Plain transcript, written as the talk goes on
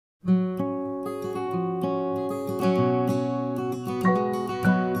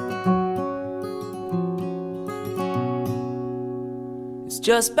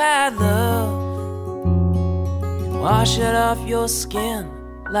just bad love. You can wash it off your skin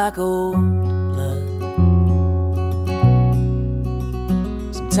like old blood.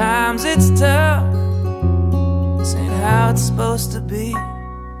 Sometimes it's tough, this ain't how it's supposed to be.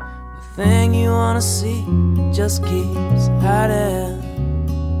 The thing you wanna see just keeps hiding.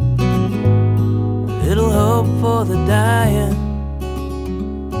 A little hope for the dying,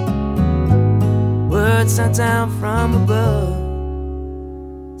 words sent down from above.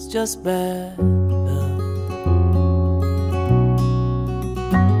 It's just bad love.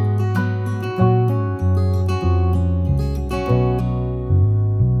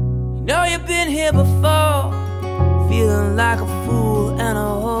 You know you've been here before, feeling like a fool and a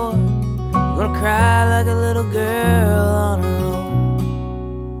whore. You're gonna cry like a little girl on her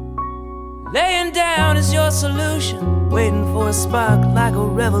own. Laying down is your solution, waiting for a spark like a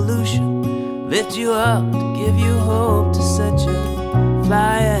revolution. Lift you up to give you hope to set you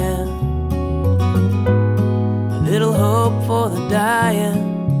flying. A little hope for the dying,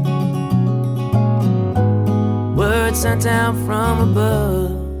 words sent down from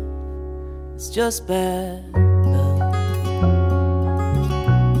above. It's just bad love.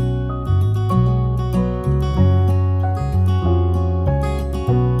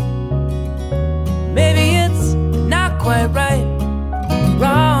 Maybe it's not quite right,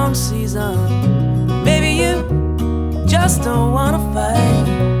 wrong season. Maybe you just don't wanna fight.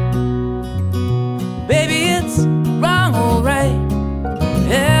 Baby, it's wrong or right,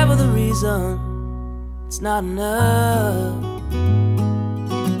 whatever the reason, it's not enough.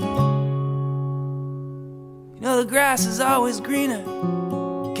 You know the grass is always greener.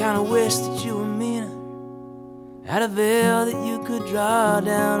 You kinda wish that you were meaner. Had a veil that you could draw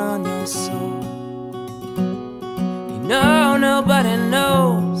down on your soul. You know nobody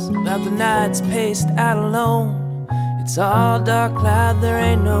knows about the nights paced out alone. It's all dark cloud, there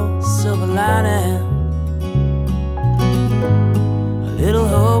ain't no silver lining. A little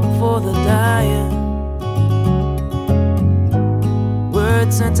hope for the dying,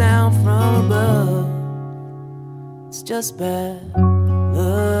 words sent down from above. It's just bad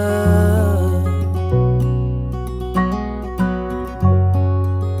love.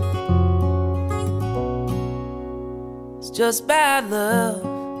 It's just bad love.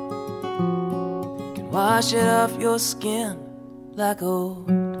 Wash it off your skin like old